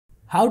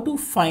How to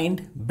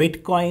find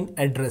Bitcoin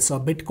address or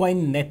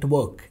Bitcoin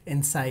network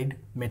inside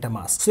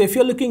Metamask. So if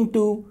you're looking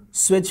to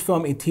switch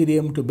from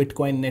Ethereum to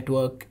Bitcoin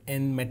network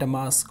in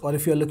Metamask, or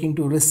if you're looking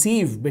to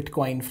receive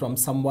Bitcoin from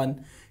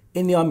someone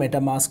in your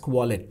Metamask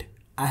wallet,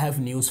 I have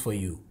news for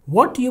you.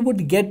 What you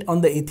would get on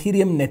the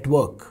Ethereum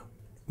network,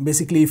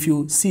 basically if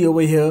you see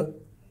over here,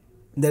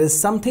 there is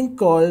something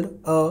called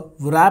a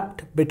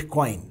wrapped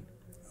Bitcoin,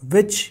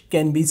 which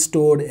can be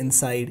stored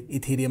inside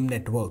Ethereum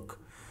network.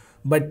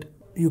 But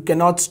you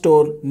cannot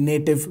store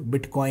native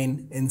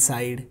Bitcoin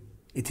inside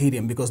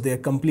Ethereum because they are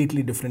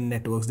completely different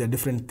networks. They are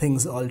different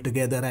things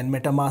altogether, and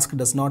Metamask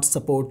does not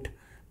support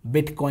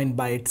Bitcoin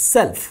by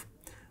itself.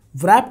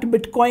 Wrapped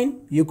Bitcoin,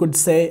 you could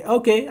say,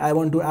 okay, I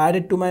want to add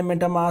it to my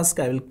Metamask.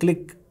 I will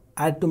click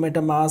add to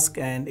Metamask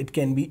and it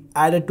can be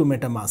added to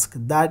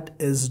Metamask. That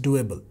is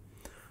doable.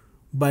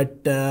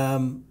 But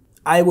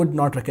I would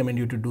not recommend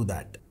you to do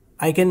that.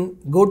 I can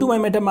go to my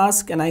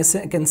Metamask and I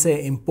can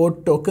say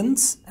import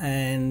tokens,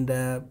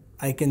 and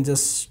I can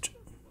just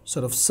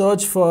sort of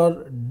search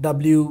for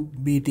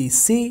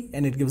WBTC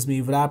and it gives me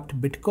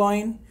wrapped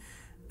Bitcoin,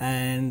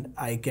 and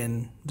I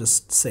can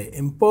just say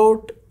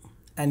import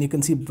and you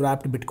can see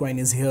wrapped Bitcoin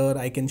is here.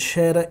 I can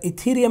share an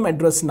Ethereum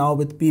address now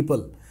with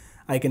people.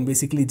 I can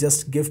basically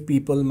just give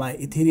people my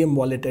Ethereum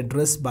wallet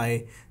address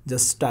by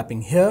just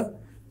tapping here,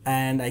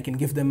 and I can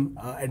give them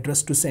an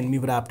address to send me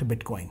wrapped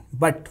Bitcoin.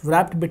 But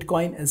wrapped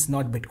Bitcoin is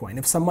not Bitcoin.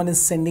 If someone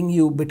is sending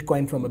you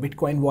Bitcoin from a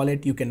Bitcoin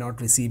wallet, you cannot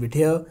receive it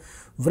here.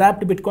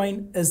 Wrapped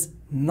Bitcoin is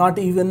not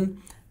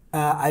even,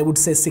 I would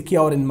say,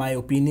 secure in my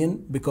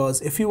opinion, because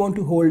if you want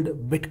to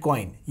hold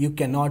Bitcoin, you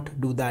cannot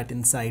do that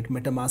inside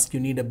Metamask. You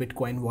need a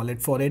Bitcoin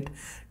wallet for it.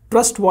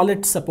 Trust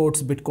Wallet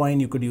supports Bitcoin.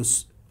 You could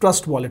use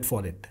Trust Wallet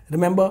for it.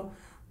 Remember,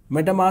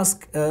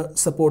 Metamask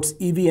supports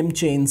EVM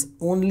chains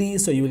only,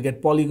 so you will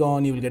get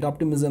Polygon, you will get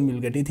Optimism, you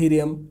will get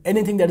Ethereum.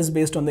 Anything that is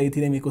based on the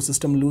Ethereum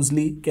ecosystem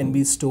loosely can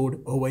be stored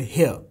over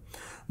here.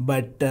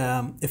 But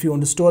if you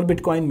want to store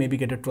Bitcoin, maybe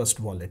get a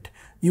Trust Wallet.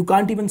 You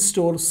can't even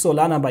store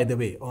Solana, by the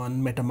way,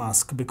 on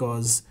Metamask,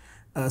 because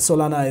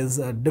Solana is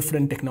a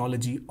different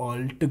technology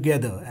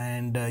altogether,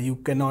 and you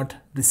cannot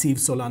receive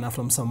Solana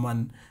from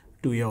someone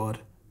to your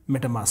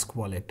Metamask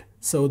wallet.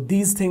 So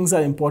these things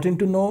are important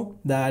to know,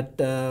 that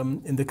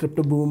in the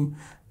crypto boom,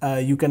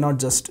 you cannot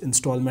just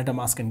install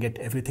Metamask and get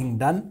everything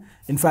done.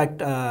 In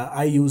fact,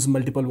 I use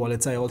multiple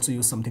wallets. I also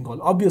use something called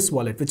Obvious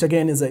Wallet, which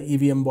again is an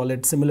EVM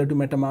wallet similar to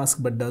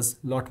Metamask, but does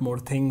a lot more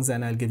things,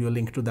 and I'll give you a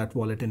link to that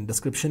wallet in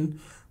description.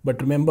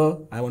 But remember,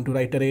 I want to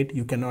reiterate,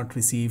 you cannot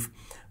receive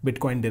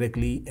Bitcoin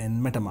directly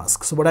in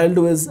Metamask. So what I'll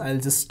do is I'll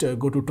just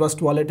go to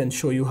Trust Wallet and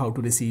show you how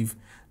to receive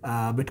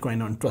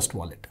Bitcoin on Trust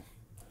Wallet.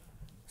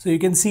 So you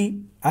can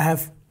see I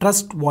have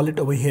Trust Wallet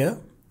over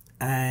here,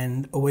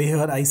 and over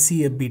here I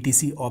see a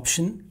BTC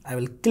option. I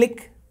will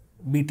click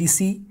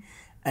BTC,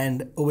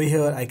 and over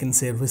here I can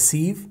say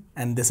receive,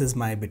 and this is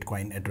my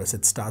Bitcoin address.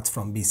 It starts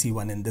from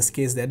BC1 in this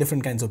case. There are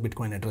different kinds of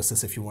Bitcoin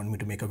addresses. If you want me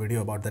to make a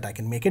video about that, I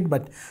can make it,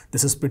 but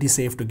this is pretty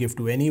safe to give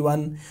to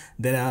anyone.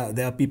 There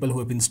are people who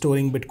have been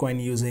storing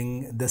Bitcoin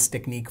using this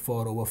technique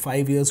for over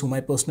 5 years, whom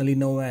I personally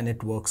know, and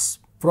it works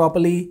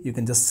properly. You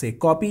can just say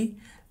copy,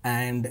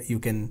 and you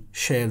can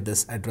share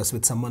this address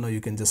with someone, or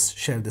you can just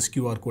share this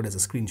QR code as a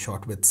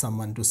screenshot with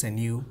someone to send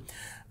you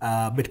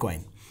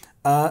Bitcoin.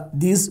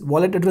 These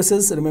wallet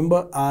addresses,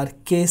 remember, are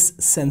case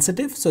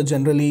sensitive. So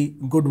generally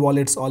good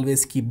wallets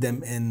always keep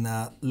them in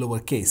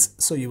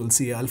lowercase. So you will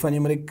see an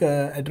alphanumeric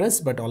address,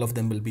 but all of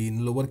them will be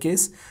in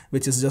lowercase,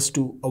 which is just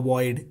to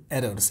avoid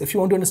errors. If you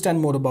want to understand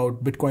more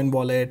about Bitcoin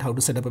wallet, how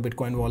to set up a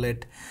Bitcoin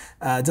wallet,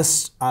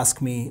 just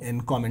ask me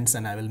in comments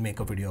and I will make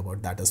a video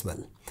about that as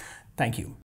well. Thank you.